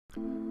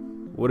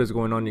What is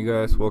going on, you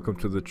guys? Welcome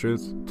to The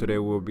Truth. Today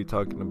we'll be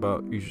talking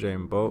about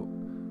Usain Bolt.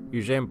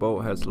 Usain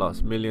Bolt has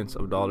lost millions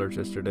of dollars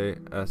yesterday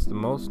as the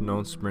most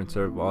known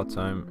sprinter of all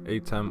time,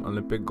 8-time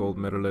Olympic gold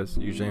medalist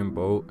Usain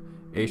Bolt,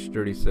 age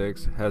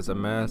 36, has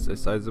amassed a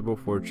sizable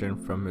fortune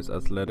from his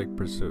athletic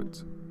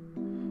pursuits.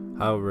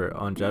 However,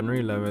 on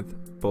January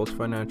 11th, Bolt's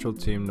financial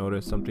team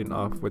noticed something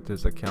off with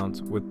his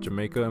accounts with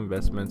Jamaica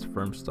Investments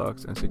Firm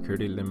Stocks and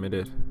Security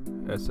Limited,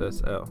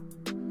 SSL.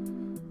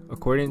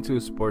 According to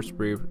Sports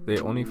Brief, they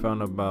only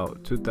found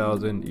about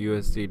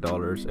 $2,000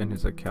 dollars in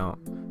his account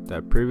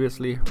that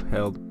previously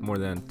held more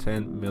than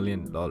 $10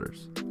 million.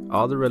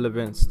 All the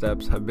relevant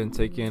steps have been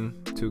taken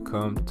to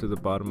come to the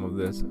bottom of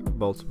this,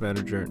 Bolt's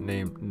manager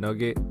named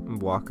Nugget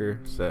Walker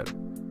said.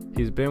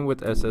 He's been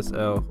with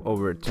SSL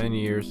over 10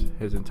 years.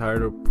 His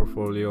entire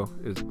portfolio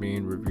is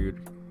being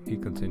reviewed, he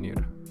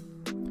continued.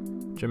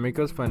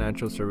 Jamaica's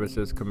Financial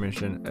Services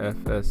Commission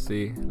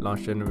 (FSC)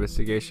 launched an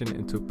investigation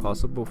into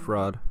possible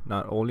fraud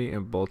not only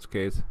in Bolt's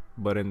case,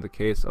 but in the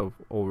case of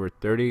over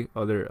 30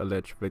 other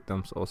alleged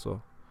victims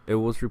also. It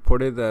was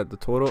reported that the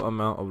total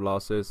amount of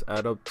losses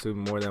add up to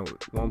more than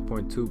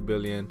 $1.2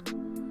 billion.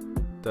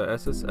 The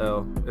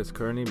SSL is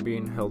currently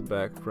being held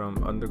back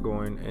from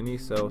undergoing any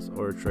sales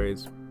or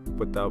trades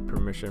without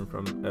permission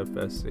from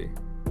FSC.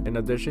 In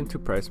addition to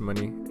prize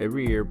money,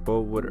 every year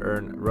Bolt would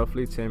earn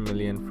roughly $10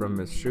 million from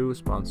his shoe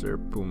sponsor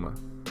Puma.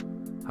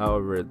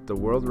 However, the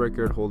world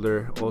record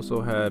holder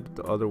also had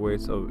the other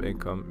ways of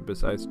income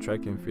besides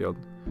track and field,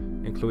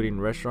 including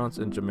restaurants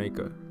in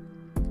Jamaica.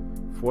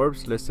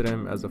 Forbes listed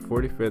him as the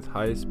 45th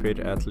highest paid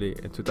athlete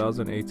in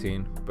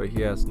 2018, but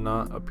he has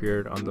not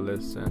appeared on the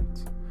list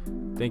since.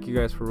 Thank you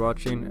guys for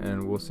watching,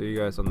 and we'll see you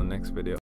guys on the next video.